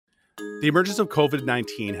The emergence of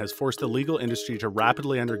COVID-19 has forced the legal industry to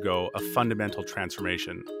rapidly undergo a fundamental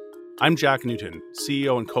transformation. I'm Jack Newton,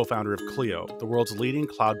 CEO and co-founder of Clio, the world's leading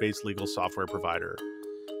cloud-based legal software provider.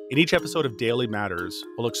 In each episode of Daily Matters,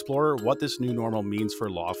 we'll explore what this new normal means for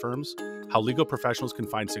law firms, how legal professionals can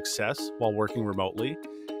find success while working remotely,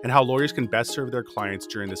 and how lawyers can best serve their clients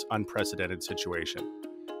during this unprecedented situation.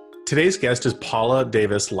 Today's guest is Paula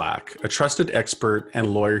Davis-Lack, a trusted expert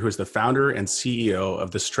and lawyer who is the founder and CEO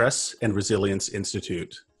of the Stress and Resilience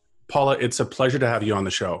Institute. Paula, it's a pleasure to have you on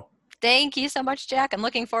the show. Thank you so much, Jack. I'm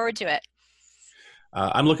looking forward to it.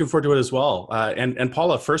 I'm looking forward to it as well. And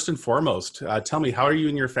Paula, first and foremost, tell me, how are you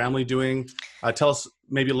and your family doing? Tell us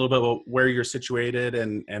maybe a little bit about where you're situated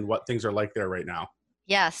and what things are like there right now.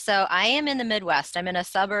 Yeah, so I am in the Midwest. I'm in a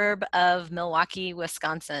suburb of Milwaukee,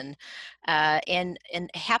 Wisconsin. And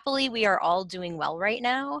happily, we are all doing well right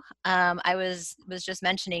now. I was just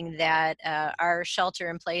mentioning that our shelter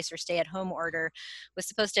in place or stay-at-home order was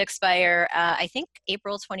supposed to expire, I think,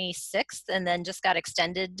 April 26th, and then just got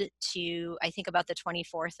extended to, I think, about the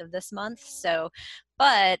 24th of this month.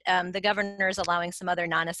 But the governor is allowing some other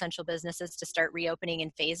non-essential businesses to start reopening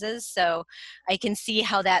in phases. So I can see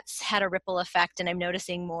how that's had a ripple effect, and I'm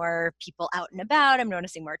noticing more people out and about. I'm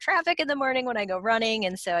noticing more traffic in the morning when I go running.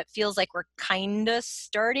 And so it feels like we're kind of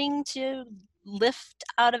starting to lift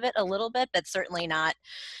out of it a little bit, but certainly not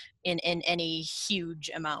in any huge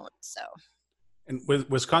amount. So. And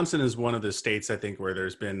Wisconsin is one of the states, I think, where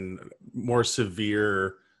there's been more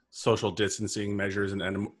severe social distancing measures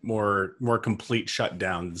and more complete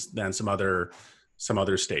shutdowns than some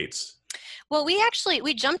other states. Well,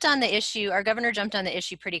 we jumped on the issue. Our governor jumped on the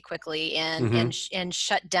issue pretty quickly and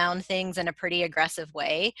shut down things in a pretty aggressive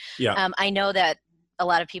way. Yeah. I know that a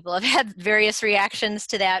lot of people have had various reactions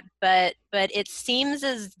to that, but it seems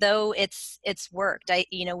as though it's worked.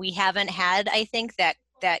 We haven't had, I think, that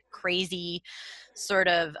crazy sort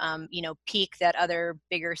of peak that other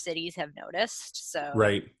bigger cities have noticed. So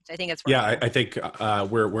right. I think it's working. Yeah, I think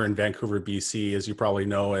we're in Vancouver, BC, as you probably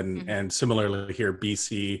know, and similarly here,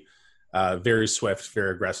 BC, very swift,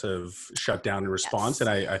 very aggressive shutdown and response. Yes.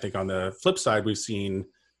 And I think on the flip side, we've seen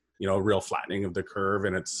a real flattening of the curve,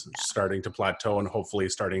 and it's starting to plateau and hopefully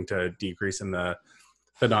starting to decrease in the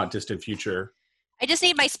not distant future. I just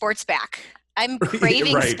need my sports back. I'm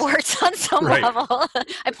craving right. sports on some level.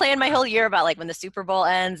 I plan my whole year about like when the Super Bowl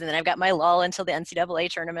ends, and then I've got my lull until the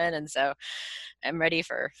NCAA tournament, and so I'm ready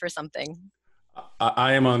for something.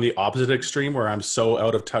 I am on the opposite extreme where I'm so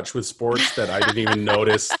out of touch with sports that I didn't even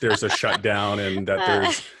notice there's a shutdown and that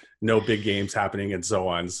there's no big games happening and so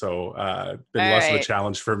on. So been less of a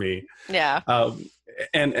challenge for me. Yeah.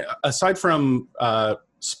 And aside from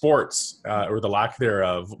sports or the lack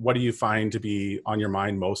thereof, what do you find to be on your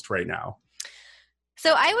mind most right now?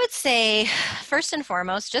 So I would say, first and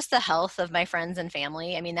foremost, just the health of my friends and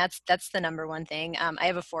family. I mean, that's the number one thing. I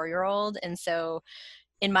have a 4-year-old, and so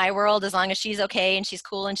in my world, as long as she's okay and she's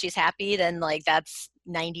cool and she's happy, then like that's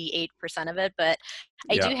 98% of it. But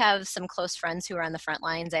I do have some close friends who are on the front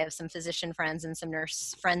lines. I have some physician friends and some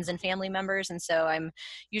nurse friends and family members. And so I'm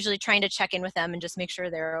usually trying to check in with them and just make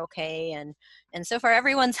sure they're okay. And so far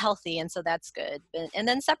everyone's healthy. And so that's good. And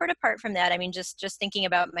then separate apart from that, I mean, just thinking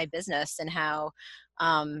about my business and how,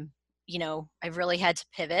 I've really had to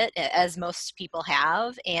pivot, as most people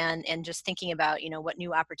have, and just thinking about, what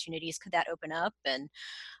new opportunities could that open up, and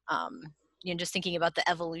just thinking about the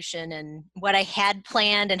evolution and what I had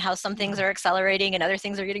planned and how some things are accelerating and other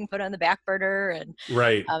things are getting put on the back burner. And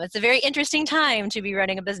it's a very interesting time to be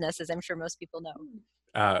running a business, as I'm sure most people know.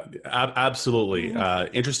 Absolutely.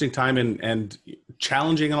 Interesting time and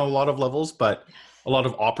challenging on a lot of levels, but a lot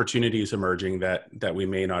of opportunities emerging that we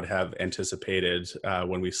may not have anticipated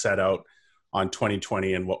when we set out on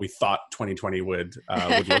 2020 and what we thought 2020 would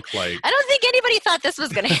look like. I don't think anybody thought this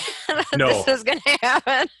was going to happen. No. This was going to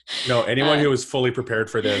happen. No, anyone who was fully prepared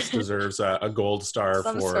for this deserves a gold star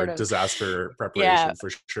for disaster preparation,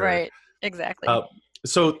 for sure. Right, exactly.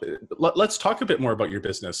 So let's talk a bit more about your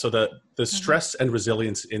business. So the Stress and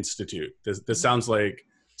Resilience Institute, this sounds like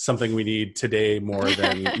something we need today more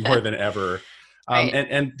than ever.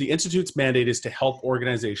 And the Institute's mandate is to help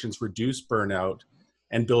organizations reduce burnout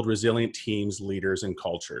and build resilient teams, leaders, and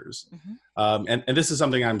cultures. And this is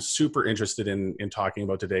something I'm super interested in talking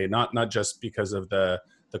about today, not just because of the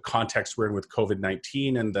context we're in with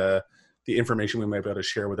COVID-19 and the information we might be able to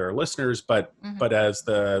share with our listeners, but as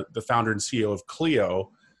the founder and CEO of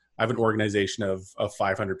Clio, I have an organization of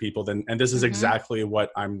 500 people, and this is exactly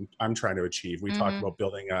what I'm trying to achieve. We talk about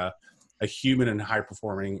building a human and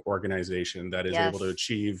high-performing organization that is able to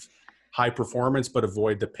achieve high performance, but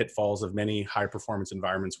avoid the pitfalls of many high performance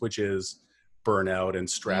environments, which is burnout and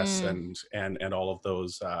stress Mm. and all of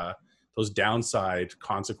those downside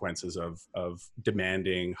consequences of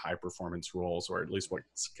demanding high performance roles, or at least what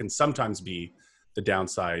can sometimes be the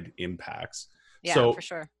downside impacts. Yeah, for So,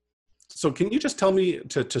 sure. so can you just tell me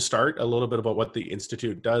to start a little bit about what the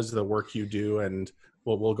Institute does, the work you do, and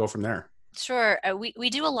we'll go from there. Sure. We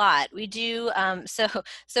do a lot. We do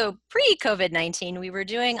so pre-COVID-19, we were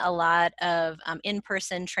doing a lot of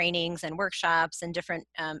in-person trainings and workshops and different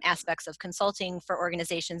aspects of consulting for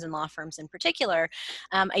organizations and law firms in particular.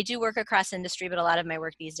 I do work across industry, but a lot of my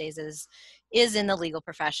work these days is in the legal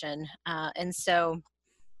profession, and so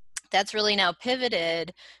that's really now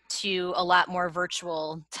pivoted to a lot more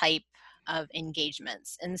virtual type of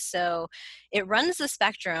engagements. And so it runs the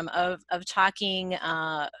spectrum of talking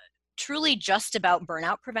truly just about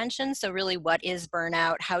burnout prevention. So really, what is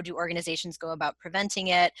burnout? How do organizations go about preventing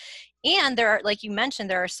it? And there are, like you mentioned,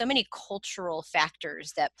 there are so many cultural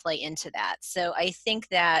factors that play into that. So I think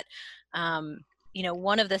that um,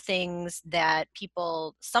 one of the things that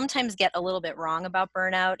people sometimes get a little bit wrong about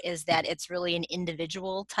burnout is that it's really an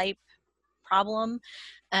individual type problem.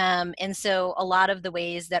 And so a lot of the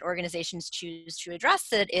ways that organizations choose to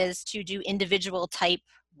address it is to do individual type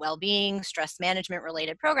well-being, stress management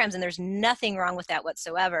related programs. And there's nothing wrong with that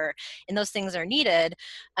whatsoever. And those things are needed.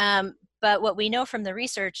 But what we know from the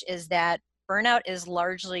research is that burnout is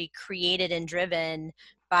largely created and driven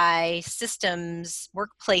by systems,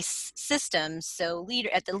 workplace systems. So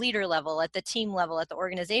at the leader level, at the team level, at the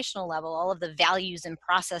organizational level, all of the values and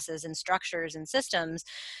processes and structures and systems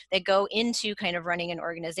that go into kind of running an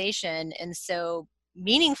organization. And so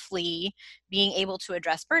meaningfully being able to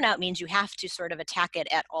address burnout means you have to sort of attack it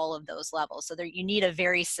at all of those levels. So you need a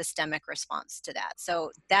very systemic response to that. So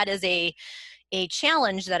that is a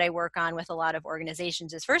challenge that I work on with a lot of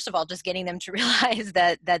organizations, is first of all, just getting them to realize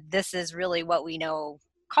that this is really what we know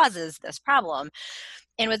causes this problem.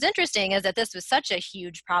 And what's interesting is that this was such a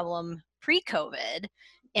huge problem pre-COVID.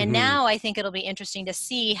 And Mm-hmm. now I think it'll be interesting to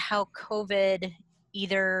see how COVID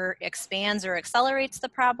either expands or accelerates the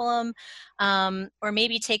problem, or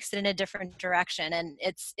maybe takes it in a different direction. And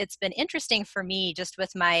it's been interesting for me just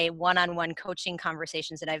with my one-on-one coaching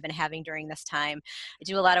conversations that I've been having during this time. I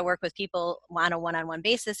do a lot of work with people on a one-on-one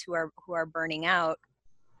basis who are burning out.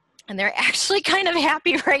 And they're actually kind of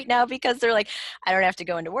happy right now because they're like, I don't have to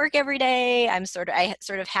go into work every day. I sort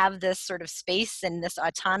of have this sort of space and this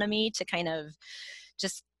autonomy to kind of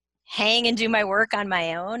just hang and do my work on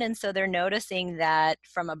my own. And so they're noticing that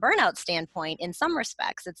from a burnout standpoint, in some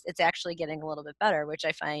respects, it's actually getting a little bit better, which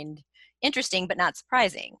I find interesting, but not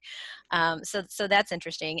surprising. So that's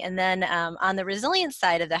interesting. And then on the resilience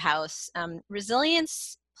side of the house,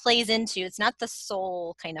 resilience plays into, it's not the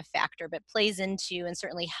sole kind of factor, but plays into and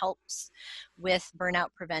certainly helps with burnout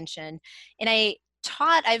prevention. And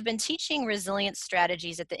I've been teaching resilience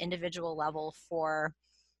strategies at the individual level for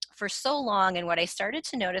so long. And what I started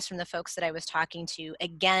to notice from the folks that I was talking to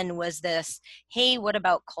again was this, hey, what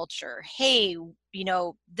about culture? Hey,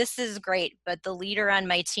 this is great, but the leader on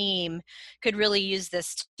my team could really use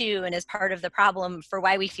this too, and is part of the problem for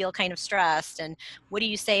why we feel kind of stressed. And what do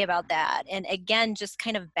you say about that? And again, just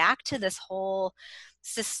kind of back to this whole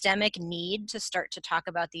systemic need to start to talk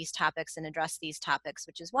about these topics and address these topics,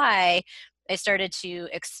 which is why I started to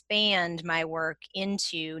expand my work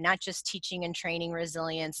into not just teaching and training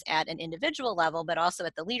resilience at an individual level, but also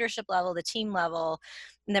at the leadership level, the team level,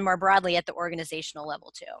 and then more broadly at the organizational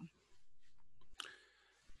level too.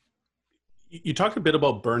 You talked a bit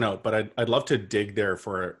about burnout, but I'd love to dig there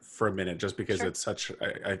for a minute, just because Sure. it's such,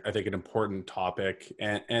 I think, an important topic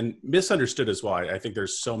and misunderstood as well. I think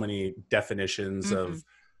there's so many definitions Mm-hmm. of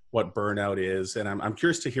what burnout is, and I'm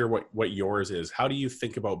curious to hear what yours is. How do you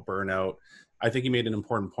think about burnout? I think you made an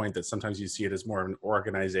important point that sometimes you see it as more of an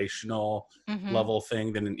organizational Mm-hmm. level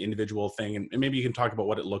thing than an individual thing, and maybe you can talk about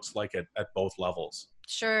what it looks like at both levels.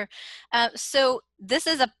 Sure. So this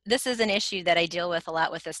is an issue that I deal with a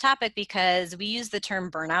lot with this topic, because we use the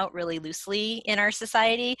term burnout really loosely in our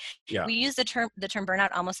society. Yeah. We use the term burnout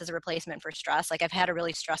almost as a replacement for stress. Like, I've had a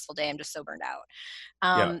really stressful day, I'm just so burned out.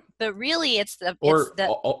 Yeah. But really, Or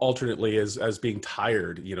alternately as being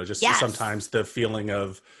tired, just yes, sometimes the feeling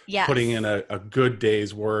of putting yes, in a good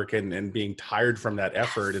day's work and being tired from that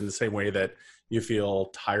effort, in yes, the same way that you feel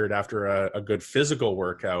tired after a good physical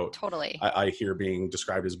workout. totally. I hear being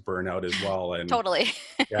described as burnout as well. And Totally.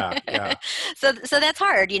 yeah. So that's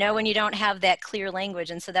hard, when you don't have that clear language.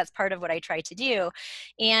 And so that's part of what I try to do.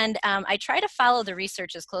 And I try to follow the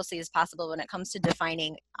research as closely as possible when it comes to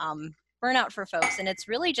defining burnout for folks, and it's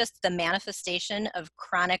really just the manifestation of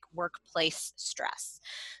chronic workplace stress.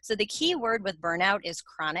 So the key word with burnout is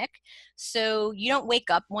chronic. So you don't wake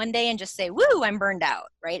up one day and just say, woo, I'm burned out,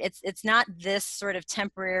 right? It's not this sort of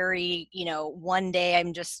temporary, one day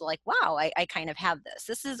I'm just like, wow, I kind of have this.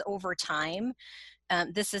 This is over time.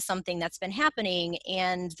 This is something that's been happening,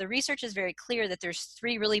 and the research is very clear that there's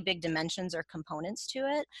three really big dimensions or components to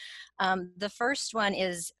it. The first one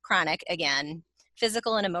is chronic, again,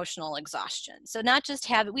 physical and emotional exhaustion. So not just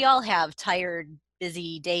we all have tired,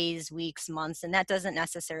 busy days, weeks, months, and that doesn't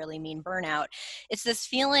necessarily mean burnout. It's this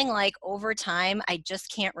feeling like over time, I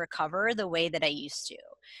just can't recover the way that I used to.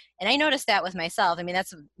 And I noticed that with myself. I mean,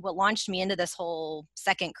 that's what launched me into this whole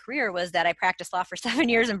second career, was that I practiced law for 7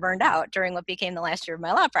 years and burned out during what became the last year of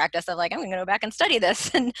my law practice. I'm like, I'm going to go back and study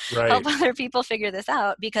this and help other people figure this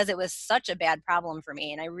out, because it was such a bad problem for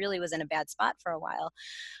me. And I really was in a bad spot for a while.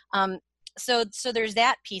 So there's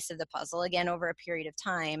that piece of the puzzle, again, over a period of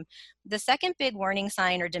time. The second big warning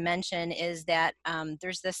sign or dimension is that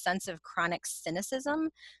there's this sense of chronic cynicism.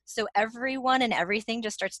 So everyone and everything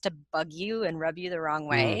just starts to bug you and rub you the wrong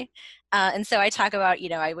way. And so I talk about,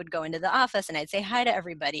 I would go into the office and I'd say hi to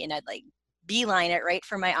everybody, and I'd like beeline it right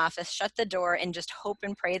from my office, shut the door, and just hope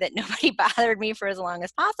and pray that nobody bothered me for as long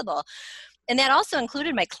as possible. And that also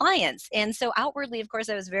included my clients. And so outwardly, of course,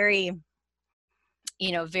 I was very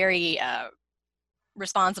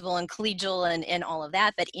responsible and collegial and all of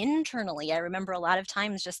that. But internally, I remember a lot of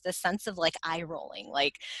times just this sense of like eye rolling,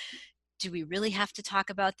 like, do we really have to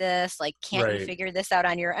talk about this? Like, can't you figure this out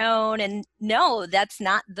on your own? And no, that's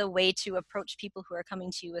not the way to approach people who are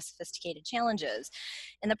coming to you with sophisticated challenges.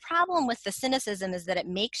 And the problem with the cynicism is that it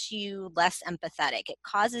makes you less empathetic. It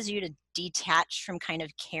causes you to detach from kind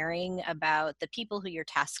of caring about the people who you're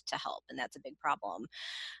tasked to help. And that's a big problem.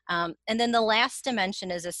 And then the last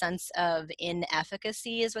dimension is a sense of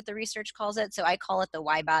inefficacy, is what the research calls it. So I call it the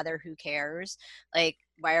why bother, who cares? Like,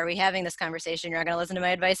 why are we having this conversation? You're not going to listen to my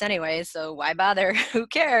advice anyway, so why bother? Who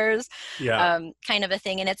cares? Yeah. Kind of a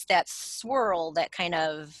thing. And it's that swirl that kind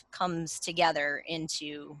of comes together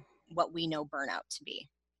into what we know burnout to be.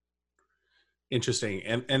 Interesting.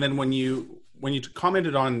 And then when you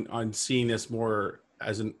commented on seeing this more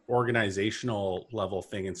as an organizational level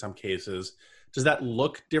thing in some cases, does that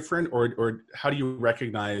look different, or how do you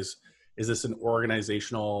recognize, is this an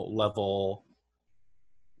organizational level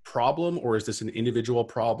problem, or is this an individual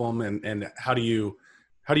problem, and how do you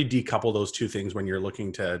decouple those two things when you're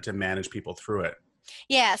looking to manage people through it?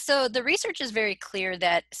 Yeah, so the research is very clear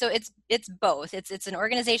that it's both. It's an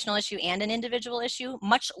organizational issue and an individual issue,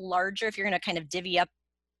 much larger if you're going to kind of divvy up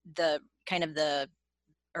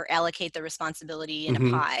or allocate the responsibility in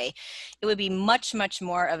a pie. It would be much, much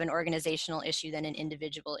more of an organizational issue than an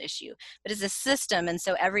individual issue. But it's a system, and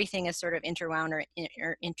so everything is sort of interwound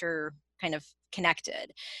or kind of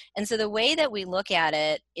connected. And so the way that we look at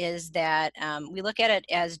it is that we look at it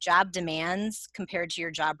as job demands compared to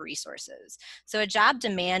your job resources. So a job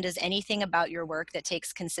demand is anything about your work that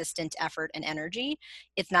takes consistent effort and energy.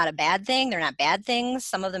 It's not a bad thing. They're not bad things.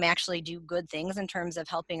 Some of them actually do good things in terms of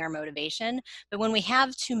helping our motivation. But when we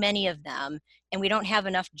have too many of them and we don't have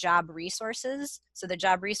enough job resources, so the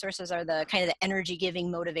job resources are the kind of the energy giving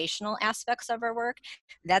motivational aspects of our work,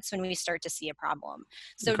 that's when we start to see a problem.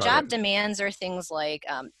 So job demands are things like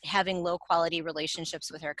having low quality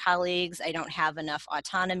relationships with our colleagues. I don't have enough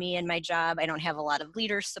autonomy in my job. I don't have a lot of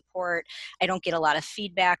leader support. I don't get a lot of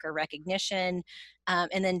feedback or recognition.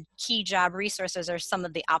 And then key job resources are some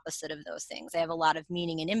of the opposite of those things. I have a lot of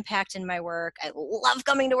meaning and impact in my work. I love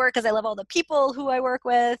coming to work because I love all the people who I work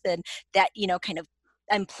with, and that, kind of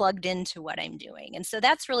I'm plugged into what I'm doing. And so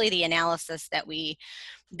that's really the analysis that we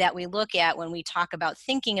look at when we talk about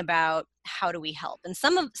thinking about how do we help. And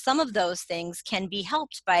some of those things can be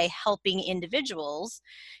helped by helping individuals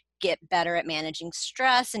get better at managing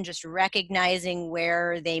stress and just recognizing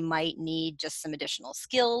where they might need just some additional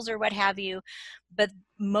skills or what have you. But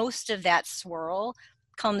most of that swirl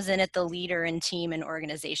comes in at the leader and team and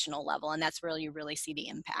organizational level, and that's where you really see the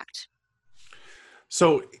impact.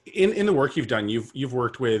 So in the work you've done, you've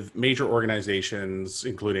worked with major organizations,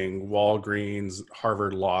 including Walgreens,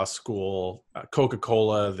 Harvard Law School,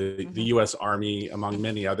 Coca-Cola, the U.S. Army, among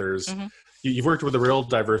many others. You've worked with a real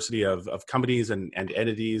diversity of companies and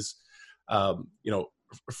entities.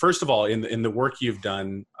 First of all, in the work you've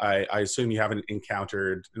done, I assume you haven't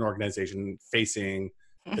encountered an organization facing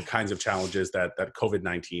the kinds of challenges that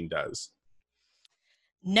COVID-19 does.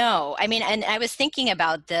 No, I mean, and I was thinking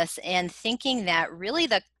about this and thinking that really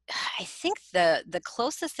the I think the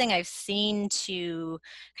closest thing I've seen to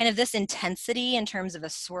kind of this intensity in terms of a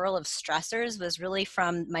swirl of stressors was really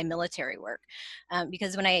from my military work,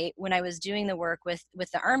 because when I was doing the work with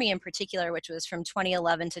the Army in particular, which was from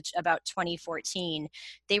 2011 to about 2014,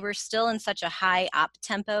 they were still in such a high op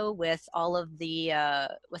tempo with all of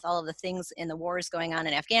the things in the wars going on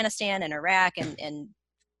in Afghanistan and Iraq and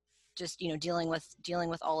just dealing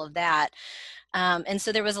with all of that, and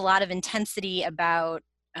so there was a lot of intensity about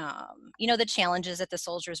the challenges that the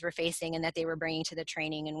soldiers were facing and that they were bringing to the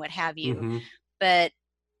training and what have you. Hmm. But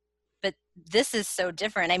but this is so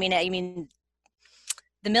different. I mean,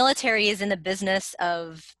 the military is in the business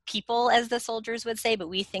of people, as the soldiers would say, but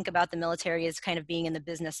we think about the military as kind of being in the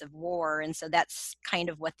business of war, and so that's kind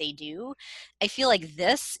of what they do. I feel like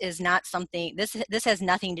this is not something. This has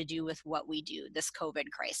nothing to do with what we do. This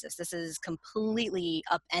COVID crisis. This is completely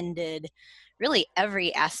upended, really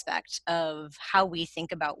every aspect of how we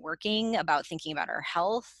think about working, about thinking about our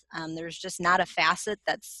health. There's just not a facet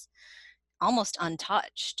that's almost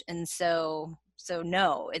untouched, and so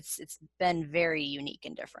no, it's been very unique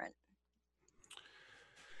and different.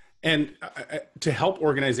 And to help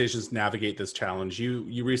organizations navigate this challenge,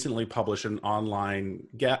 you recently published an online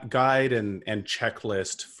guide and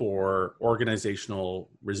checklist for organizational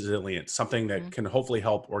resilience, something that Mhm. can hopefully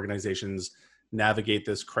help organizations navigate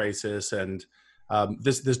this crisis. And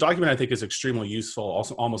this document, I think, is extremely useful,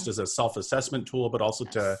 also almost Mhm. as a self-assessment tool, but also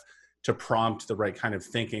Yes. to prompt the right kind of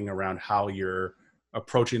thinking around how you're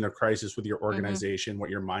approaching the crisis with your Mhm. organization, what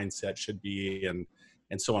your mindset should be, and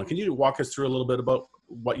so on. Can you walk us through a little bit about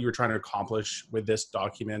what you were trying to accomplish with this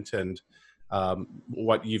document and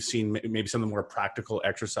what you've seen, maybe some of the more practical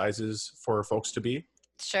exercises for folks to be?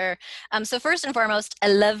 Sure. So first and foremost, I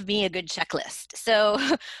love me a good checklist. So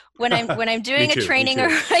when I'm Me doing a too. Me training or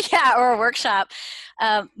too. yeah, or a workshop,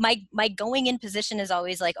 my going in position is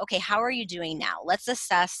always like, okay, how are you doing now? Let's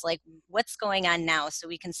assess like what's going on now, so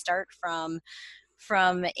we can start from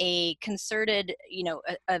a concerted,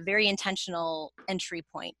 a very intentional entry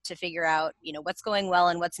point to figure out, what's going well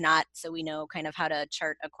and what's not, so we know kind of how to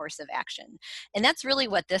chart a course of action. And that's really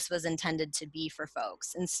what this was intended to be for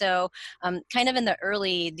folks. And so, kind of in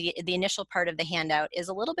the initial part of the handout is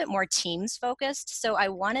a little bit more teams focused. So I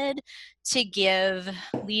wanted to give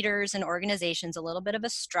leaders and organizations a little bit of a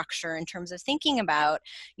structure in terms of thinking about,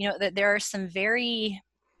 that there are some very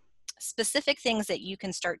specific things that you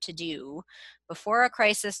can start to do before a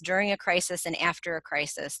crisis, during a crisis, and after a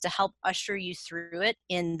crisis to help usher you through it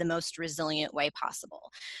in the most resilient way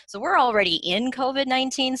possible. So we're already in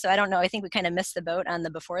COVID-19, so I don't know. I think we kind of missed the boat on the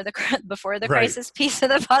before the Right. crisis piece of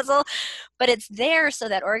the puzzle, but it's there so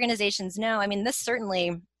that organizations know. I mean, this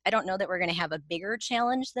certainly. I don't know that we're going to have a bigger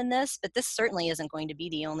challenge than this, but this certainly isn't going to be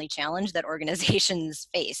the only challenge that organizations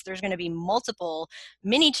face. There's going to be multiple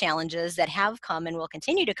many challenges that have come and will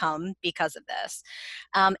continue to come because of this.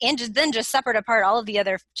 And then just separate apart all of the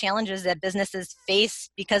other challenges that businesses face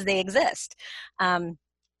because they exist.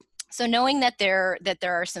 So knowing that there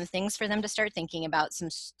are some things for them to start thinking about,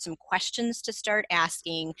 some questions to start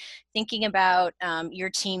asking, thinking about your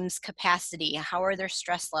team's capacity. How are their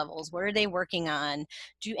stress levels? What are they working on?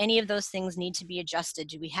 Do any of those things need to be adjusted?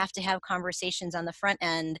 Do we have to have conversations on the front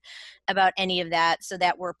end about any of that so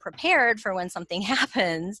that we're prepared for when something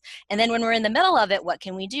happens? And then when we're in the middle of it, what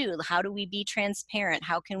can we do? How do we be transparent?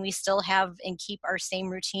 How can we still have and keep our same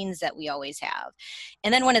routines that we always have?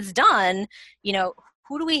 And then when it's done, you know,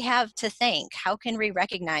 who do we have to thank? How can we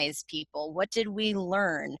recognize people? What did we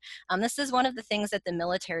learn? This is one of the things that the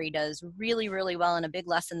military does really, really well, and a big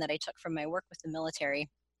lesson that I took from my work with the military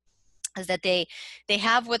is that they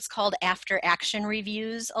have what's called after action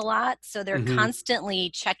reviews a lot. So they're Hmm. constantly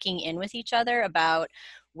checking in with each other about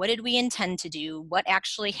what did we intend to do, what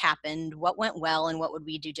actually happened, what went well, and what would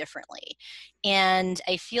we do differently. And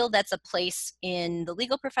I feel that's a place in the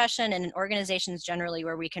legal profession and in organizations generally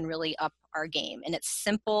where we can really up our game. And it's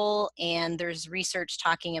simple, and there's research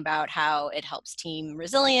talking about how it helps team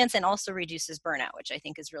resilience and also reduces burnout, which I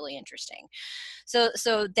think is really interesting. So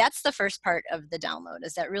that's the first part of the download,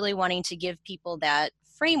 is that really wanting to give people that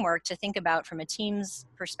framework to think about from a team's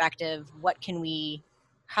perspective.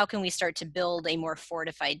 How can we start to build a more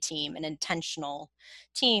fortified team, an intentional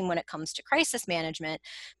team when it comes to crisis management?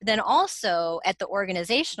 But then also at the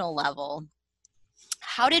organizational level,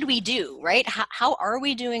 how did we do, right? How are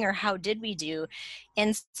we doing, or how did we do?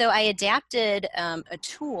 And so I adapted a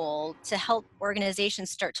tool to help organizations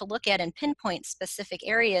start to look at and pinpoint specific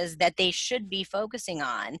areas that they should be focusing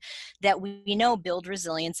on that we know build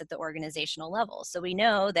resilience at the organizational level. So we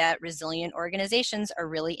know that resilient organizations are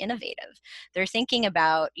really innovative. They're thinking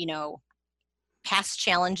about, past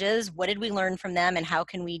challenges, what did we learn from them, and how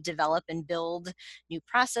can we develop and build new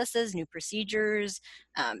processes, new procedures,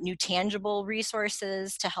 new tangible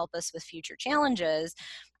resources to help us with future challenges.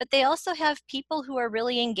 But they also have people who are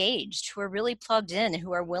really engaged, who are really plugged in,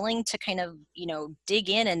 who are willing to kind of, dig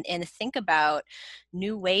in and think about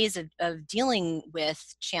new ways of dealing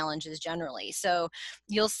with challenges generally. So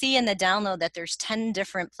you'll see in the download that there's 10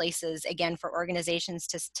 different places, again, for organizations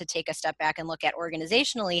to take a step back and look at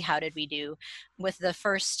organizationally, how did we do, with the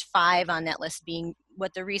first 5 on that list being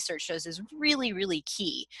what the research shows is really, really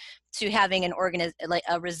key to having like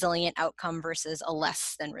a resilient outcome versus a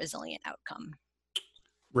less than resilient outcome.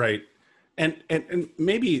 Right. And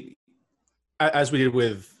maybe as we did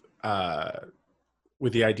with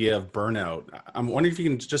the idea of burnout, I'm wondering if you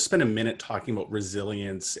can just spend a minute talking about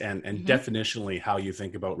resilience and definitionally how you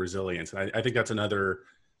think about resilience. And I think that's another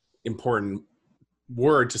important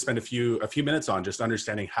word to spend a few minutes on, just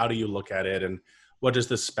understanding how do you look at it, and what does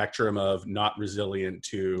the spectrum of not resilient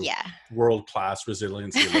to world-class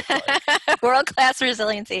resiliency look like? World-class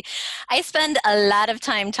resiliency. I spend a lot of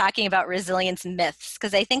time talking about resilience myths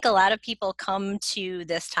because I think a lot of people come to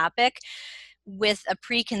this topic with a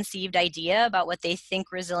preconceived idea about what they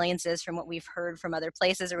think resilience is from what we've heard from other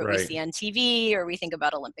places or what we see on TV, or we think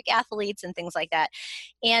about Olympic athletes and things like that.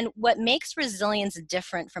 And what makes resilience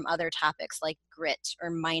different from other topics like grit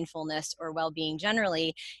or mindfulness or well-being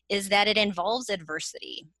generally is that it involves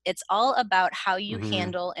adversity. It's all about how you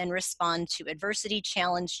handle and respond to adversity,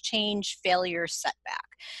 challenge, change, failure, setback.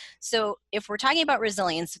 So if we're talking about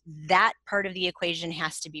resilience, that part of the equation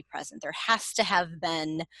has to be present. There has to have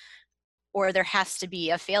been, or there has to be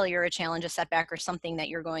a failure, a challenge, a setback, or something that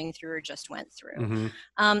you're going through or just went through.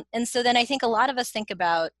 And so then I think a lot of us think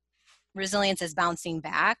about resilience as bouncing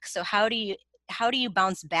back. So how do you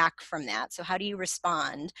bounce back from that? So how do you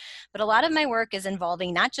respond? But a lot of my work is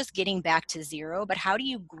involving not just getting back to zero, but how do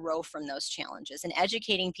you grow from those challenges, and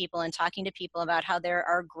educating people and talking to people about how there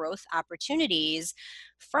are growth opportunities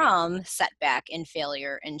from setback and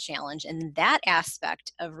failure and challenge. And that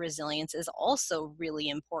aspect of resilience is also really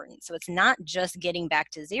important. So it's not just getting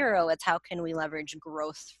back to zero, it's how can we leverage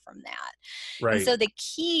growth from that. Right. And so the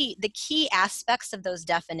key aspects of those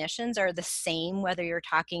definitions are the same, whether you're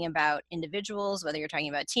talking about individuals, whether you're talking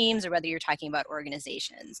about teams, or whether you're talking about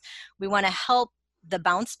organizations. We want to help the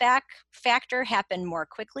bounce back factor happen more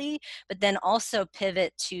quickly, but then also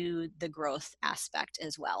pivot to the growth aspect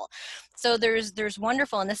as well. So there's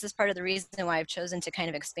wonderful, and this is part of the reason why I've chosen to kind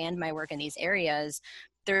of expand my work in these areas.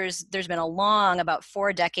 There's been about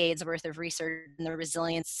 4 decades worth of research in the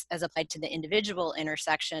resilience as applied to the individual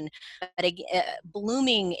intersection, but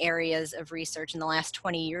blooming areas of research in the last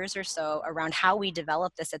 20 years or so around how we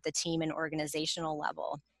develop this at the team and organizational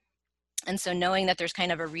level. And so knowing that there's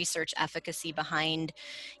kind of a research efficacy behind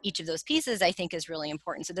each of those pieces, I think is really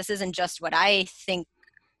important. So this isn't just what I think,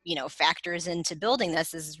 factors into building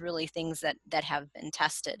this, is really things that have been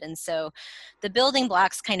tested. And so the building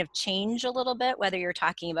blocks kind of change a little bit, whether you're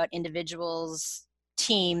talking about individuals,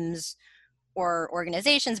 teams, or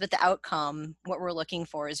organizations, but the outcome, what we're looking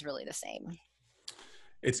for, is really the same.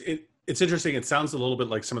 It's interesting. It sounds a little bit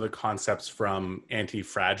like some of the concepts from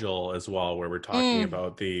Anti-Fragile as well, where we're talking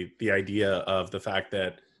about the idea of the fact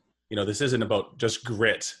that, this isn't about just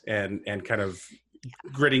grit and kind of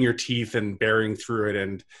gritting your teeth and bearing through it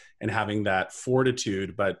and having that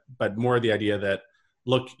fortitude, but more the idea that,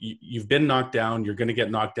 look, you've been knocked down, you're going to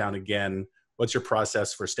get knocked down again. What's your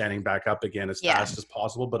process for standing back up again as fast as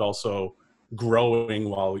possible, but also growing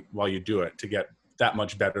while you do it to get that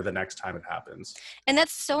much better the next time it happens. And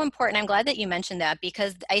that's so important. I'm glad that you mentioned that,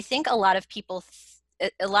 because I think a lot of people,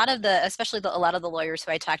 especially a lot of the lawyers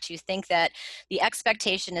who I talk to, think that the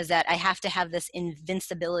expectation is that I have to have this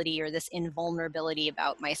invincibility or this invulnerability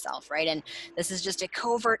about myself, right? And this is just a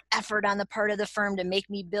covert effort on the part of the firm to make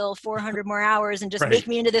me bill 400 more hours and just make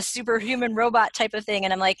me into this superhuman robot type of thing.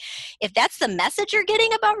 And I'm like, if that's the message you're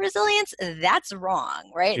getting about resilience, that's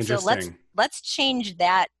wrong, right? So let's change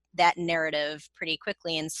that narrative pretty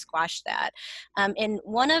quickly and squash that. And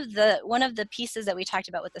one of the pieces that we talked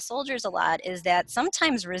about with the soldiers a lot is that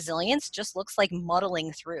sometimes resilience just looks like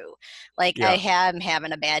muddling through. Like, I'm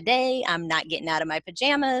having a bad day, I'm not getting out of my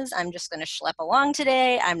pajamas, I'm just going to schlep along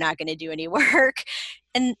today, I'm not going to do any work.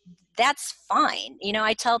 And that's fine.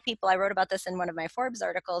 I tell people, I wrote about this in one of my Forbes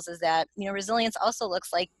articles, is that, resilience also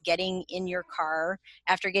looks like getting in your car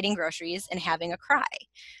after getting groceries and having a cry,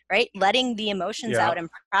 right? Letting the emotions out and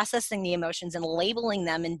processing the emotions and labeling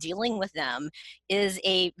them and dealing with them is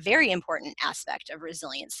a very important aspect of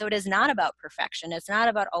resilience. So it is not about perfection. It's not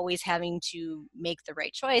about always having to make the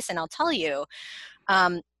right choice. And I'll tell you,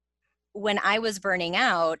 when I was burning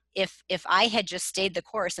out, if I had just stayed the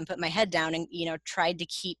course and put my head down and, you know, tried to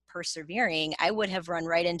keep persevering, I would have run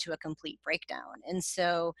right into a complete breakdown. And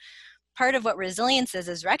so part of what resilience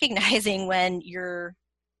is recognizing when you're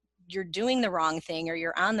doing the wrong thing or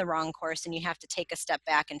you're on the wrong course and you have to take a step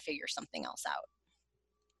back and figure something else out.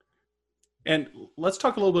 And let's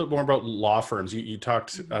talk a little bit more about law firms. You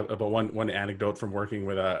talked about one anecdote from working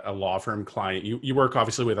with a law firm client. You work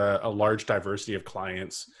obviously with a large diversity of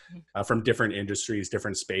clients from different industries,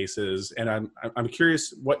 different spaces. And I'm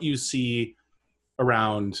curious what you see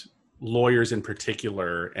around lawyers in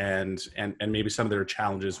particular and maybe some of their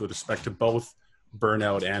challenges with respect to both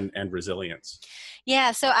burnout and resilience.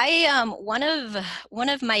 Yeah, so I one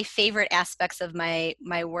of my favorite aspects of my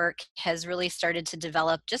work has really started to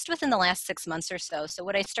develop just within the last 6 months or so. So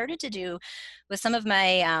what I started to do with some of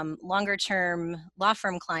my longer term law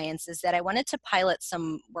firm clients is that I wanted to pilot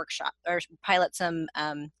some workshop or pilot some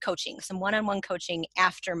coaching, some one-on-one coaching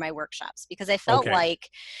after my workshops, because I felt Okay. like,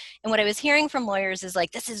 and what I was hearing from lawyers is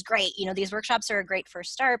like, this is great, you know, these workshops are a great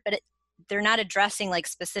first start, but they're not addressing like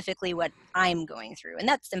specifically what I'm going through. And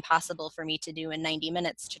that's impossible for me to do in 90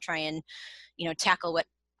 minutes to try and, you know, tackle what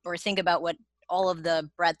or think about what all of the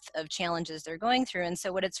breadth of challenges they're going through. And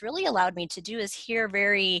so what it's really allowed me to do is hear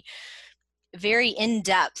very, very in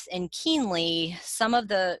depth and keenly some of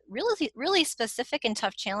the really, really specific and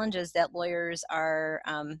tough challenges that lawyers are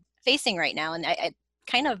facing right now. And I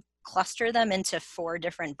kind of cluster them into 4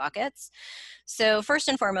 different buckets. So first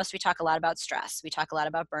and foremost, we talk a lot about stress. We talk a lot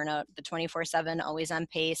about burnout, the 24/7, always on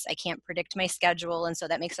pace. I can't predict my schedule. And so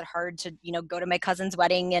that makes it hard to, you know, go to my cousin's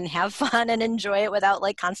wedding and have fun and enjoy it without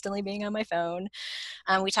like constantly being on my phone.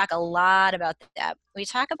 We talk a lot about that. We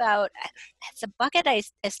talk about, it's a bucket I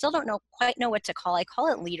still don't quite know what to call. I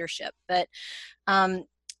call it leadership, but um,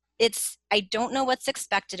 I don't know what's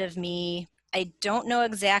expected of me. I don't know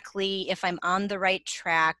exactly if I'm on the right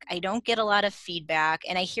track. I don't get a lot of feedback.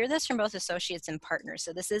 And I hear this from both associates and partners.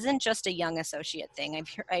 So this isn't just a young associate thing.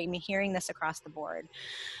 I'm hearing this across the board.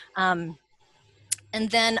 And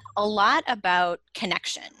then a lot about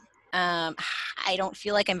connection. I don't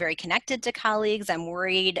feel like I'm very connected to colleagues. I'm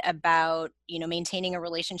worried about, you know, maintaining a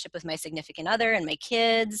relationship with my significant other and my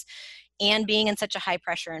kids, and being in such a high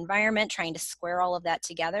pressure environment, trying to square all of that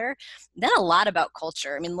together. Then a lot about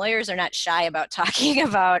culture. I mean, lawyers are not shy about talking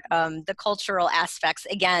about the cultural aspects,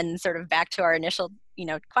 again, sort of back to our initial, you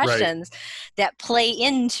know, questions Right. that play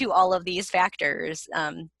into all of these factors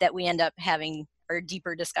that we end up having our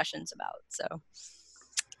deeper discussions about. So.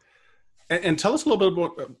 And tell us a little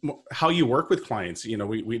bit about how you work with clients. You know,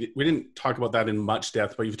 we didn't talk about that in much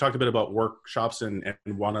depth, but you've talked a bit about workshops and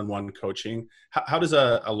one-on-one coaching. How does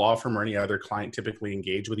a law firm or any other client typically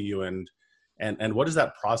engage with you, and what does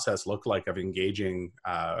that process look like of engaging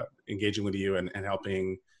with you and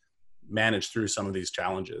helping manage through some of these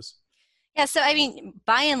challenges? Yeah, so I mean,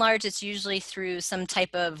 by and large, it's usually through some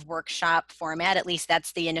type of workshop format. At least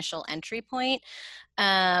that's the initial entry point.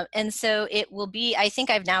 And so it will be, I think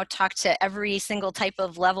I've now talked to every single type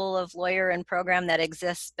of level of lawyer and program that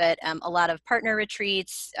exists, but a lot of partner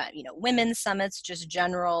retreats, you know, women's summits, just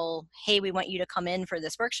general, hey, we want you to come in for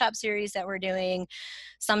this workshop series that we're doing,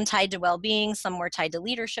 some tied to well-being, some more tied to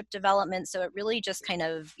leadership development. So it really just kind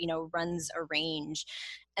of, you know, runs a range.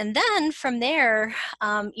 And then from there,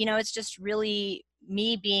 you know, it's just really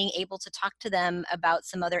me being able to talk to them about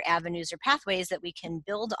some other avenues or pathways that we can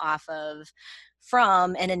build off of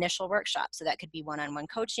from an initial workshop. So that could be one-on-one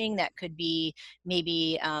coaching, that could be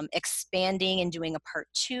maybe expanding and doing a part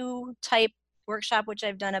 2 type workshop, which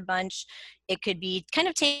I've done a bunch. It could be kind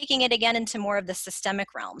of taking it again into more of the systemic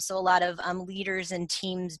realm. So a lot of leaders and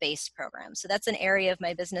teams-based programs. So that's an area of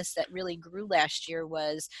my business that really grew last year,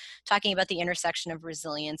 was talking about the intersection of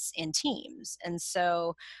resilience in teams. And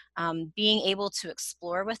so being able to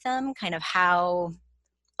explore with them kind of how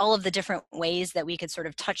all of the different ways that we could sort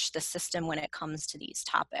of touch the system when it comes to these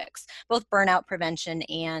topics, both burnout prevention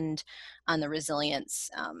and on the resilience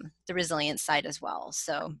side as well.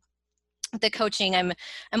 So the coaching, I'm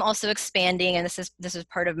also expanding, and this is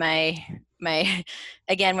part of my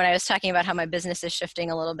again, when I was talking about how my business is shifting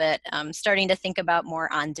a little bit, starting to think about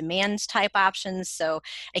more on demand type options. So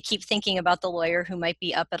I keep thinking about the lawyer who might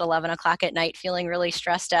be up at 11 o'clock at night feeling really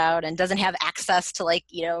stressed out and doesn't have access to, like,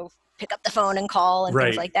 you know, pick up the phone and call and things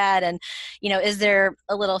Right. like that. And, you know, is there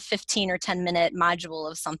a little 15 or 10-minute module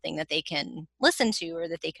of something that they can listen to or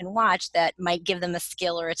that they can watch that might give them a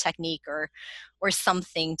skill or a technique or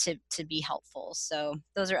something to be helpful? So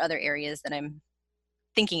those are other areas that I'm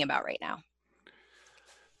thinking about right now.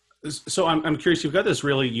 So I'm curious. You've got this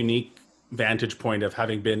really unique vantage point of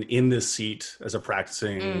having been in this seat as a Mm.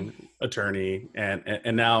 practicing attorney,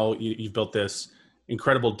 and now you've built this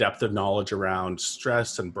incredible depth of knowledge around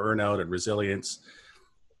stress and burnout and resilience.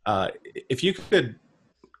 If you could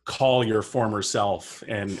call your former self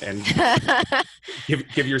and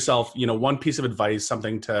give yourself, one piece of advice,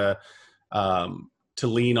 something to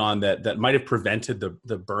lean on that might have prevented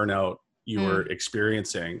the burnout you were Mm.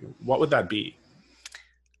 experiencing, what would that be?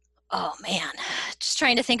 Oh man, just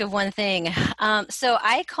trying to think of one thing. So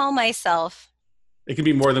I call myself, It can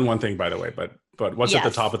be more than one thing, by the way, but what's at the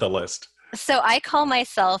top yes. of the list? So I call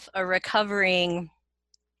myself a recovering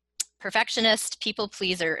perfectionist, people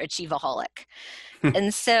pleaser, achieveaholic.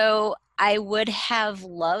 And so I would have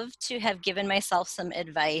loved to have given myself some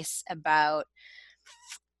advice about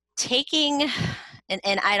taking, and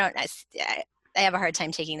I don't, I have a hard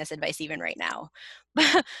time taking this advice even right now,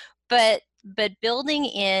 but building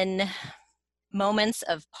in moments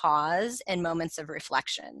of pause and moments of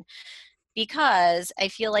reflection, because I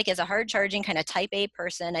feel like as a hard charging kind of type A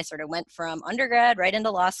person, I sort of went from undergrad right into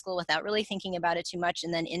law school without really thinking about it too much,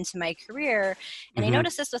 and then into my career. And I Hmm.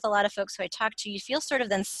 notice this with a lot of folks who I talk to, you feel sort of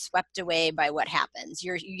then swept away by what happens.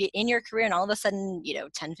 You get in your career and all of a sudden,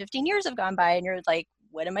 10, 15 years have gone by and you're like,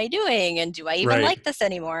 what am I doing? And do I even Right. like this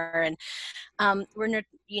anymore? And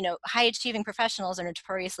high achieving professionals are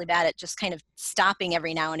notoriously bad at just kind of stopping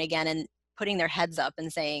every now and again and putting their heads up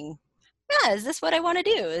and saying, yeah, is this what I want to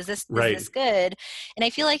do? Is this Right. good? And I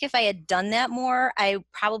feel like if I had done that more, I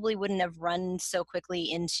probably wouldn't have run so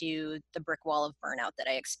quickly into the brick wall of burnout that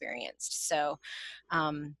I experienced.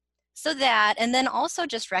 Um, so that, and then also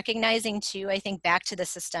just recognizing too, I think back to the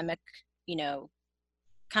systemic, you know,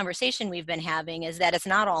 conversation we've been having, is that it's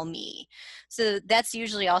not all me. So that's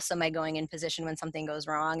usually also my going in position when something goes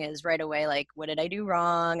wrong, is right away like, what did I do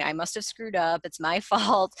wrong? I must have screwed up, it's my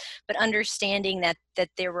fault. But understanding that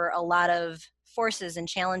there were a lot of forces and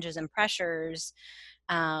challenges and pressures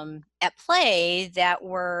at play that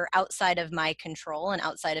were outside of my control and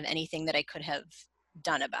outside of anything that I could have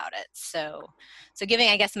done about it. So giving,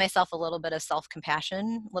 I guess, myself a little bit of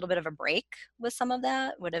self-compassion, a little bit of a break with some of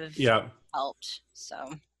that would have Yeah. helped.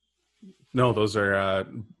 So No, those are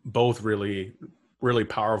both really, really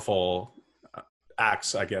powerful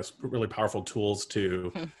acts, I guess, really powerful tools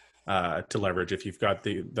to leverage if you've got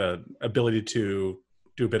the ability to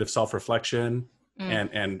do a bit of self-reflection. mm,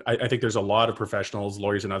 And I think there's a lot of professionals,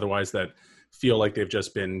 lawyers and otherwise, that feel like they've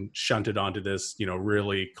just been shunted onto this,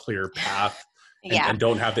 really clear path, and, yeah. and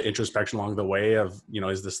don't have the introspection along the way of,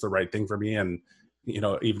 is this the right thing for me? And,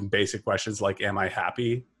 even basic questions like, am I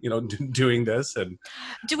happy, doing this? And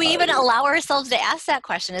Do we uh, even allow ourselves to ask that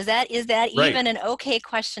question? Is that right. even an okay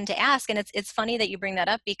question to ask? And it's funny that you bring that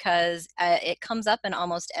up, because it comes up in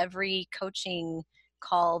almost every coaching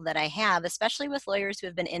call that I have, especially with lawyers who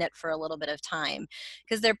have been in it for a little bit of time,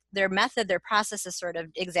 because their method, their process is sort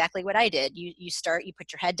of exactly what I did. You start, you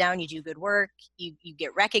put your head down, you do good work, you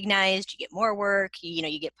get recognized, you get more work,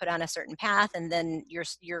 you get put on a certain path, and then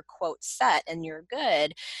your quote set and you're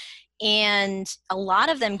good. And a lot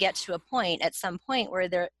of them get to a point at some point where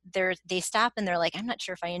they stop and they're like, I'm not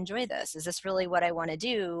sure if I enjoy this. Is this really what I want to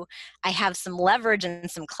do? I have some leverage and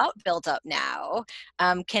some clout built up now.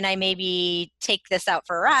 Can I maybe take this out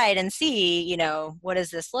for a ride and see, what does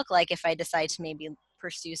this look like if I decide to maybe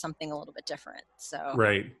pursue something a little bit different? So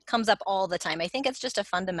Right. comes up all the time. I think it's just a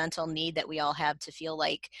fundamental need that we all have to feel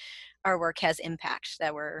like our work has impact,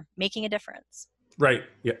 that we're making a difference. Right.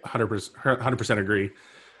 Yeah. 100% agree.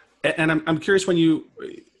 And I'm curious,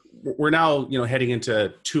 we're now, heading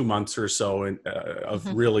into 2 months or so of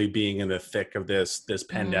Hmm. really being in the thick of this Hmm.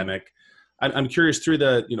 pandemic. I'm curious, through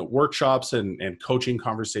the, workshops and coaching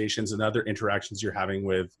conversations and other interactions you're having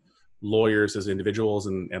with lawyers as individuals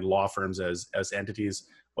and law firms as entities,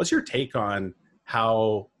 what's your take on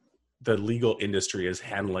how the legal industry is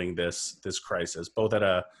handling this crisis, both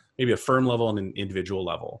at maybe a firm level and an individual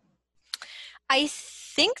level? I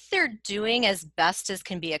think they're doing as best as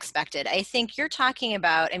can be expected. I think you're talking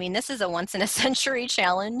about, I mean, this is a once in a century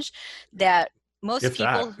challenge that most If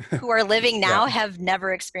that. people who are living Yeah. now have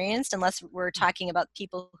never experienced, unless we're talking about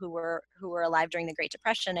people who were alive during the Great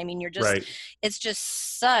Depression. I mean, Right. it's just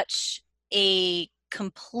such a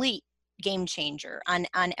complete game changer on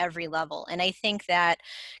every level. And I think that,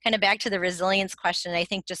 kind of back to the resilience question, I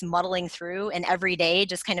think just muddling through and every day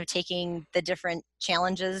just kind of taking the different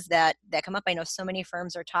challenges that come up. I know so many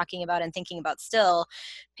firms are talking about and thinking about still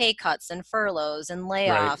pay cuts and furloughs and Right.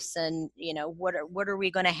 layoffs, and what are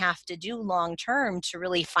we going to have to do long term to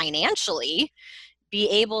really financially be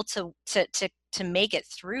able to make it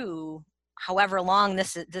through however long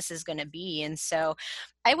this is going to be. And so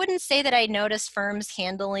I wouldn't say that I noticed firms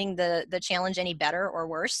handling the challenge any better or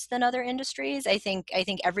worse than other industries. I think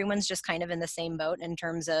everyone's just kind of in the same boat in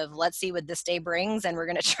terms of, let's see what this day brings, and we're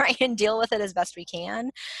going to try and deal with it as best we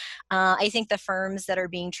can. I think the firms that are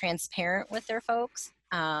being transparent with their folks,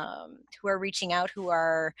 who are reaching out, who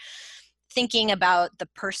are thinking about the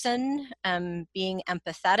person, being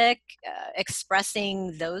empathetic,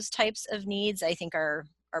 expressing those types of needs, I think are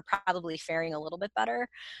probably faring a little bit better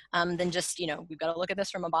than just, we've got to look at this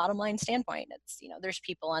from a bottom line standpoint. It's, there's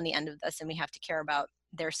people on the end of this, and we have to care about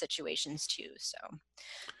their situations too. So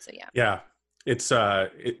yeah. Yeah.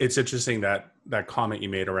 It's interesting that comment you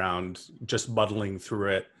made around just muddling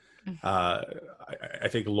through it. I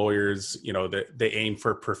think lawyers, they aim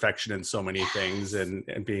for perfection in so many things, and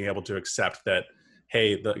being able to accept that,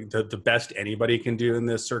 hey, the best anybody can do in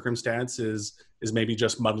this circumstance is maybe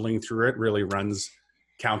just muddling through it, really runs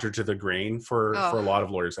counter to the grain for a lot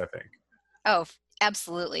of lawyers, I think. Oh,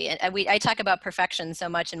 absolutely. And I talk about perfection so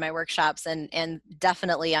much in my workshops, and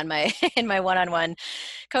definitely on my in my one-on-one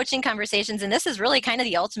coaching conversations. And this is really kind of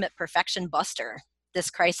the ultimate perfection buster,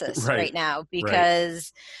 this crisis right now,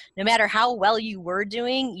 because no matter how well you were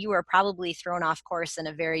doing, you are probably thrown off course in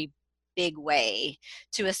a very big way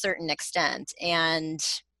to a certain extent. And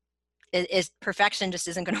perfection just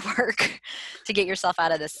isn't going to work to get yourself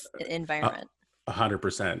out of this environment.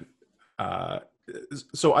 100%.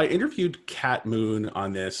 So I interviewed Kat Moon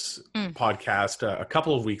on this podcast a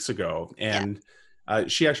couple of weeks ago, and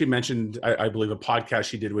she actually mentioned, I believe, a podcast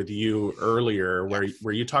she did with you earlier,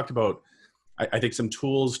 where you talked about, I think, some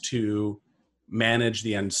tools to manage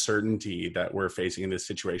the uncertainty that we're facing in this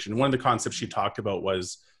situation. One of the concepts she talked about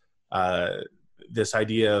was this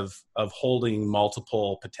idea of holding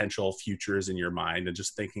multiple potential futures in your mind, and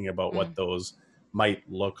just thinking about what those might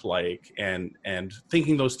look like, and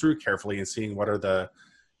thinking those through carefully, and seeing what are the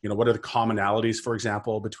commonalities, for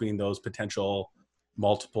example, between those potential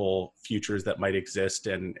multiple futures that might exist,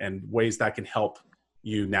 and ways that can help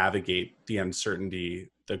you navigate the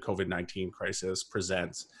uncertainty the COVID-19 crisis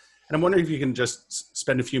presents. And I'm wondering if you can just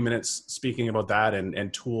spend a few minutes speaking about that,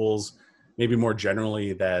 and tools maybe more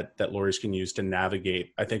generally that lawyers can use to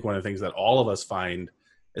navigate. I think one of the things that all of us find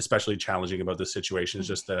especially challenging about this situation is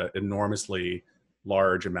just the enormously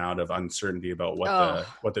large amount of uncertainty about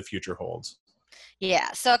what the future holds.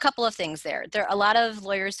 Yeah. So a couple of things there. There are a lot of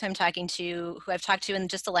lawyers who I've talked to in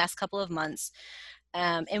just the last couple of months.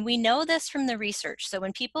 And we know this from the research. So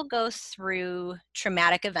when people go through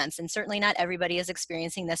traumatic events, and certainly not everybody is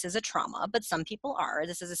experiencing this as a trauma, but some people are.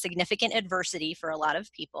 This is a significant adversity for a lot of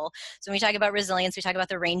people. So when we talk about resilience, we talk about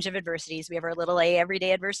the range of adversities. We have our little a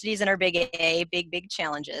everyday adversities and our big A, big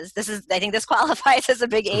challenges. I think this qualifies as a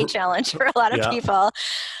big A challenge for a lot of people.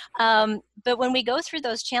 But when we go through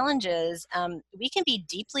those challenges, we can be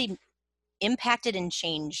deeply impacted and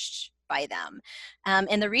changed by them.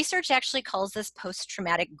 And the research actually calls this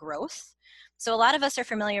post-traumatic growth. So a lot of us are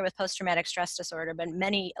familiar with post-traumatic stress disorder, but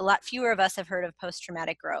a lot fewer of us have heard of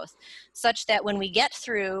post-traumatic growth, such that when we get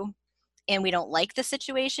through and we don't like the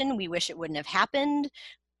situation, we wish it wouldn't have happened,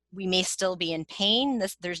 we may still be in pain.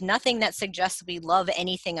 There's nothing that suggests we love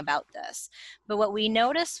anything about this. But what we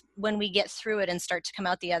notice when we get through it and start to come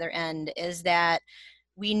out the other end is that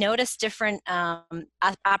we notice different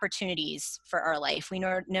opportunities for our life. We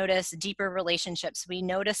notice deeper relationships. We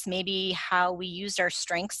notice maybe how we used our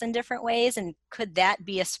strengths in different ways, and could that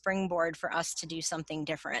be a springboard for us to do something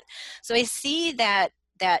different? So I see that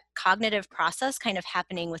cognitive process kind of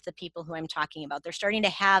happening with the people who I'm talking about. They're starting to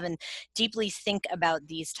have and deeply think about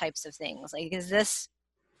these types of things. Like,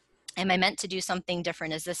 am I meant to do something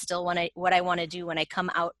different? Is this still what I want to do when I come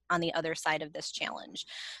out on the other side of this challenge?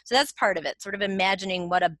 So that's part of it, sort of imagining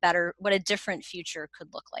what a different future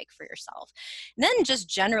could look like for yourself. And then just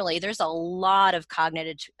generally, there's a lot of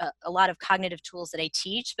cognitive tools that I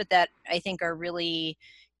teach, but that I think are really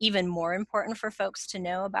even more important for folks to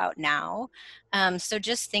know about now. So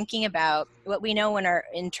just thinking about what we know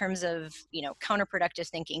in terms of, counterproductive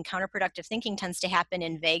thinking. Counterproductive thinking tends to happen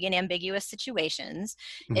in vague and ambiguous situations.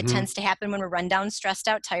 It tends to happen when we're run down, stressed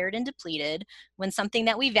out, tired, and depleted, when something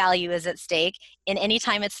that we value is at stake, and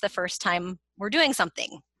anytime it's the first time we're doing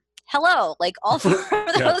something. Hello, like all four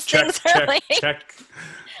of those things are check.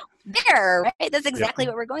 There, right? That's exactly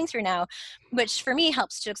what we're going through now, which for me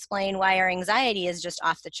helps to explain why our anxiety is just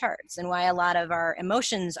off the charts, and why a lot of our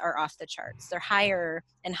emotions are off the charts. They're higher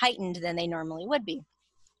and heightened than they normally would be.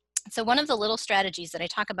 So one of the little strategies that I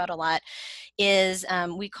talk about a lot is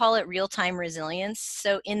we call it real-time resilience.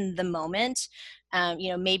 So in the moment,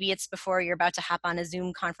 Maybe it's before you're about to hop on a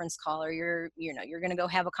Zoom conference call, or you're going to go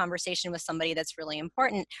have a conversation with somebody that's really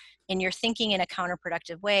important, and you're thinking in a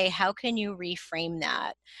counterproductive way. How can you reframe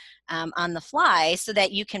that on the fly so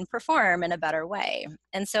that you can perform in a better way?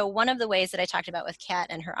 And so one of the ways that I talked about with Kat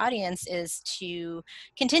and her audience is to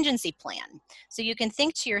contingency plan. So you can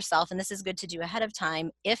think to yourself, and this is good to do ahead of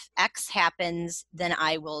time, if X happens, then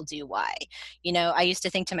I will do Y. I used to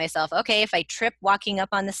think to myself, okay, if I trip walking up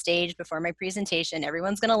on the stage before my presentation,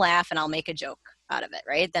 everyone's going to laugh and I'll make a joke out of it,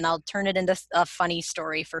 right? Then I'll turn it into a funny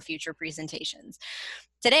story for future presentations.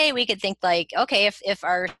 Today, we could think like, okay, if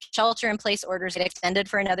our shelter in place orders get extended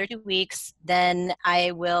for another 2 weeks, then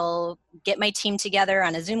I will get my team together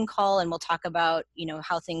on a Zoom call and we'll talk about,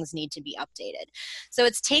 how things need to be updated. So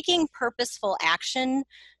it's taking purposeful action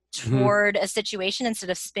toward a situation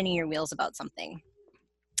instead of spinning your wheels about something.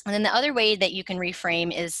 And then the other way that you can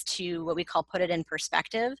reframe is to what we call put it in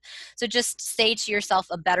perspective. So just say to yourself,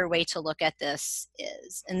 a better way to look at this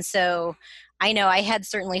is. And so I know I had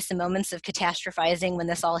certainly some moments of catastrophizing when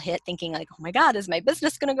this all hit, thinking like, oh my God, is my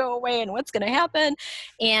business going to go away and what's going to happen?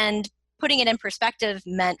 And putting it in perspective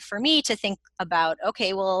meant for me to think about,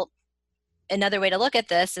 okay, well, another way to look at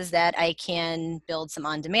this is that I can build some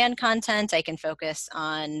on-demand content, I can focus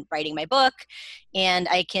on writing my book, and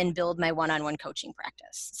I can build my one-on-one coaching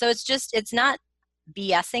practice. So it's not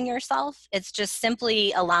BSing yourself, it's just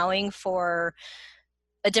simply allowing for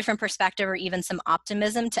a different perspective or even some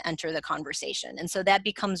optimism to enter the conversation. And so that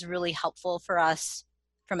becomes really helpful for us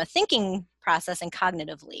from a thinking process and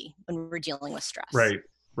cognitively when we're dealing with stress.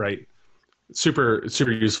 Right. Super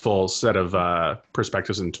useful set of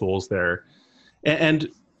perspectives and tools there. And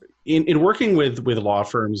in working with law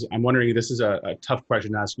firms, I'm wondering, this is a tough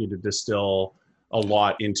question asking you to distill a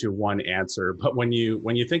lot into one answer, but when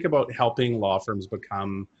you think about helping law firms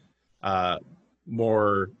become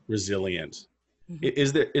more resilient,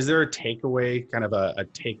 is there a takeaway, kind of a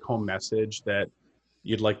take-home message that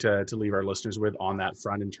you'd like to leave our listeners with on that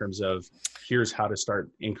front, in terms of here's how to start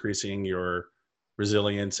increasing your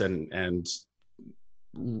resilience and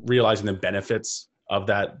realizing the benefits of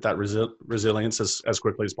that resilience as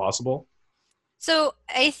quickly as possible? So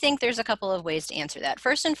I think there's a couple of ways to answer that.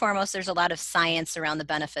 First and foremost, there's a lot of science around the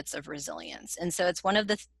benefits of resilience. And so it's one of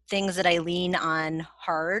the things that I lean on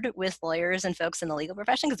hard with lawyers and folks in the legal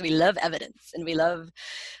profession, because we love evidence and we love,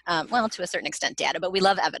 to a certain extent, data, but we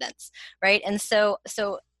love evidence, right? And so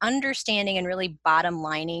understanding and really bottom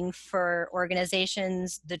lining for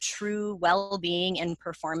organizations the true well-being and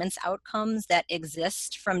performance outcomes that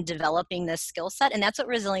exist from developing this skill set. And that's what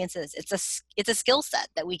resilience is. It's a skill set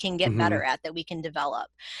that we can get better at, that we can develop.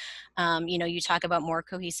 You talk about more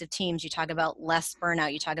cohesive teams, you talk about less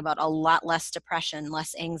burnout, you talk about a lot less depression,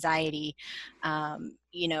 less anxiety,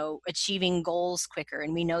 achieving goals quicker.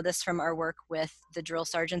 And we know this from our work with the drill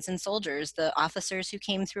sergeants and soldiers. The officers who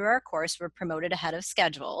came through our course were promoted ahead of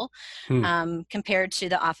schedule compared to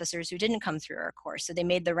the officers who didn't come through our course. So they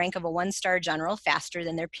made the rank of a 1-star general faster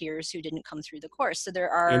than their peers who didn't come through the course. So there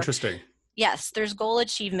are... Interesting. Yes, there's goal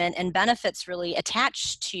achievement and benefits really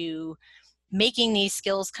attached to making these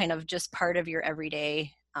skills kind of just part of your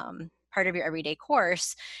everyday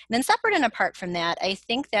course. And then separate and apart from that, I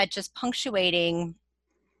think that just punctuating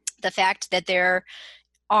the fact that there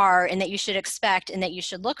are, and that you should expect, and that you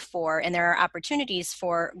should look for, and there are opportunities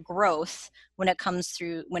for growth when it comes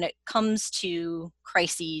to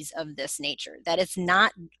crises of this nature, that it's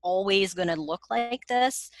not always going to look like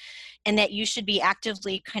this, and that you should be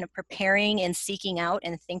actively kind of preparing and seeking out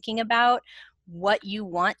and thinking about what you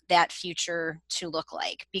want that future to look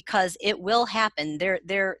like, because it will happen.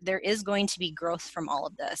 There is going to be growth from all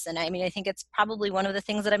of this. And I mean, I think it's probably one of the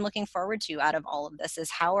things that I'm looking forward to out of all of this is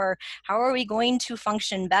how are we going to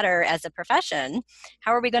function better as a profession?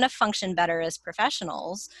 How are we going to function better as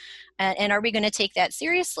professionals? And are we going to take that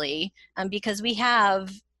seriously? Because we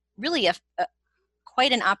have really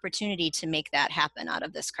quite an opportunity to make that happen out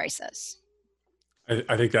of this crisis.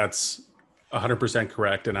 I think that's 100%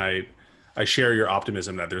 correct. And I share your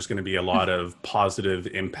optimism that there's going to be a lot of positive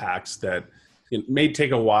impacts that it may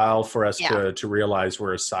take a while for us to realize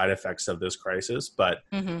were side effects of this crisis, but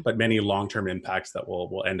many long-term impacts that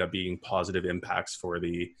will end up being positive impacts for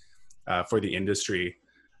the industry.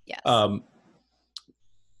 Yes.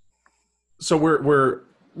 So we're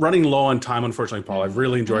running low on time, unfortunately, Paul. I've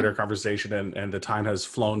really enjoyed our conversation, and the time has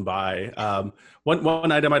flown by.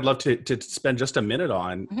 One item I'd love to spend just a minute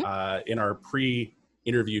on in our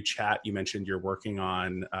pre-interview chat, you mentioned you're working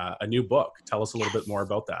on a new book. Tell us a little bit more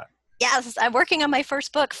about that. Yes, I'm working on my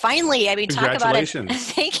first book. Finally, I mean, talk about it.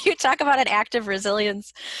 Thank you. Talk about an act of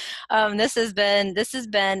resilience. This has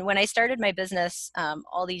been when I started my business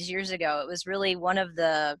all these years ago. It was really one of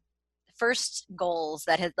the first goals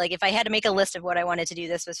that had, like, if I had to make a list of what I wanted to do,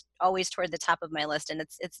 this was always toward the top of my list, and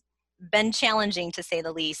it's been challenging to say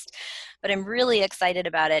the least, but I'm really excited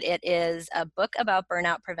about it. It is a book about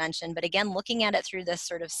burnout prevention, but again, looking at it through this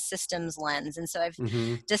sort of systems lens. And so I've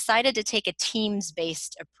decided to take a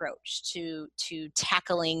teams-based approach to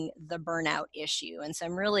tackling the burnout issue. And so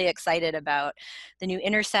I'm really excited about the new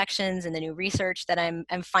intersections and the new research that I'm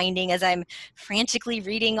finding as I'm frantically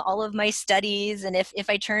reading all of my studies. And if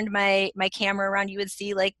I turned my camera around, you would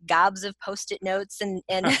see like gobs of Post-it notes and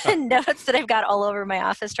notes that I've got all over my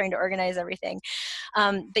office trying to organize everything.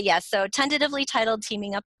 But yeah, so tentatively titled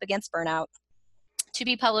Teaming Up Against Burnout, to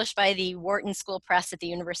be published by the Wharton School Press at the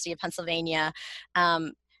University of Pennsylvania,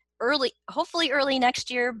 hopefully early next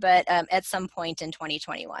year, but at some point in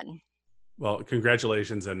 2021. Well,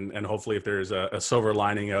 congratulations, and hopefully, if there's a silver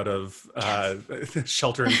lining out of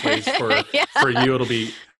shelter in place for you, it'll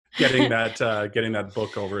be getting that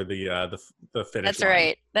book over the finish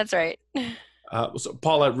line. That's right. So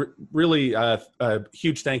Paula, really a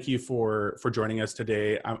huge thank you for joining us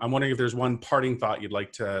today. I'm wondering if there's one parting thought you'd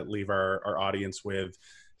like to leave our audience with,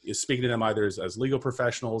 speaking to them either as legal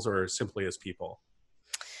professionals or simply as people.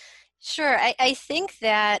 Sure. I think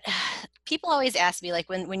that people always ask me, like,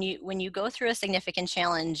 when you go through a significant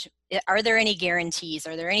challenge, are there any guarantees?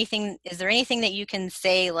 Is there anything that you can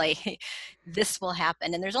say, like, this will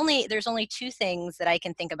happen? And there's only two things that I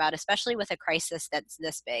can think about, especially with a crisis that's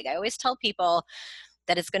this big. I always tell people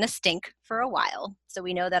that it's going to stink for a while. So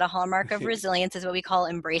we know that a hallmark of resilience is what we call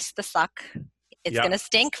embrace the suck. It's going to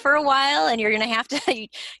stink for a while, and you're going to have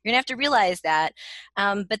to realize that,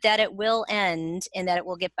 but that it will end and that it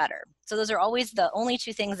will get better. So those are always the only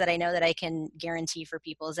two things that I know that I can guarantee for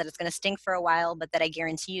people, is that it's going to stink for a while, but that I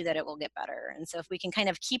guarantee you that it will get better. And so if we can kind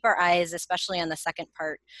of keep our eyes, especially on the second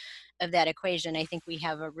part of that equation, I think we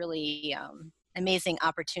have a really amazing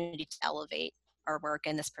opportunity to elevate our work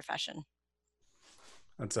in this profession.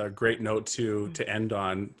 That's a great note to end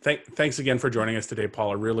on. Thanks again for joining us today,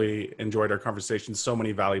 Paula. Really enjoyed our conversation. So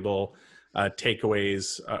many valuable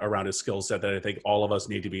takeaways around a skill set that I think all of us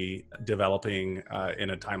need to be developing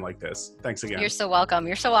in a time like this. Thanks again. You're so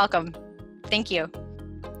welcome. Thank you.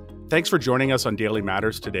 Thanks for joining us on Daily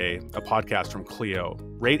Matters today, a podcast from Clio.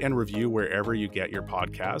 Rate and review wherever you get your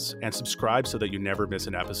podcasts, and subscribe so that you never miss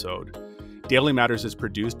an episode. Daily Matters is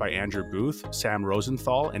produced by Andrew Booth, Sam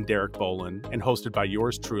Rosenthal, and Derek Bolin, and hosted by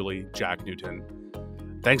yours truly, Jack Newton.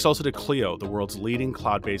 Thanks also to Clio, the world's leading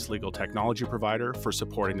cloud-based legal technology provider, for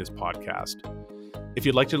supporting this podcast. If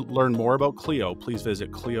you'd like to learn more about Clio, please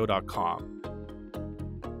visit clio.com.